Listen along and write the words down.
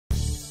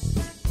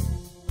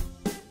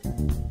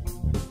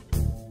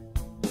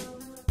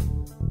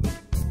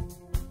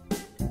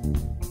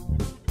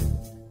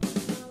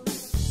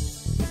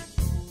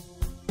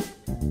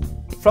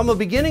From a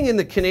beginning in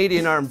the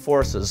Canadian Armed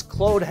Forces,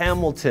 Claude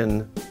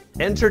Hamilton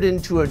entered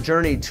into a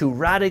journey to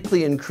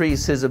radically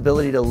increase his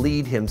ability to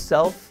lead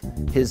himself,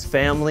 his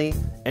family,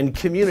 and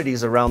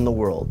communities around the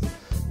world.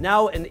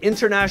 Now an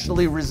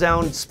internationally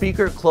renowned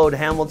speaker, Claude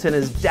Hamilton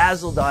has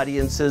dazzled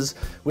audiences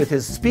with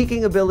his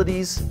speaking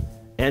abilities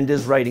and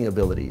his writing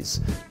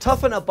abilities.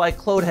 Toughen Up by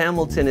Claude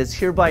Hamilton is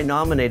hereby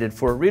nominated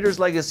for a Reader's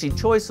Legacy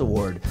Choice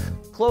Award.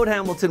 Claude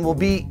Hamilton will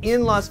be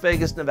in Las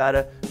Vegas,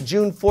 Nevada,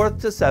 June 4th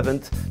to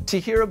 7th to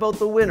hear about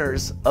the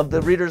winners of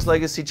the Reader's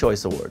Legacy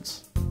Choice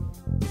Awards.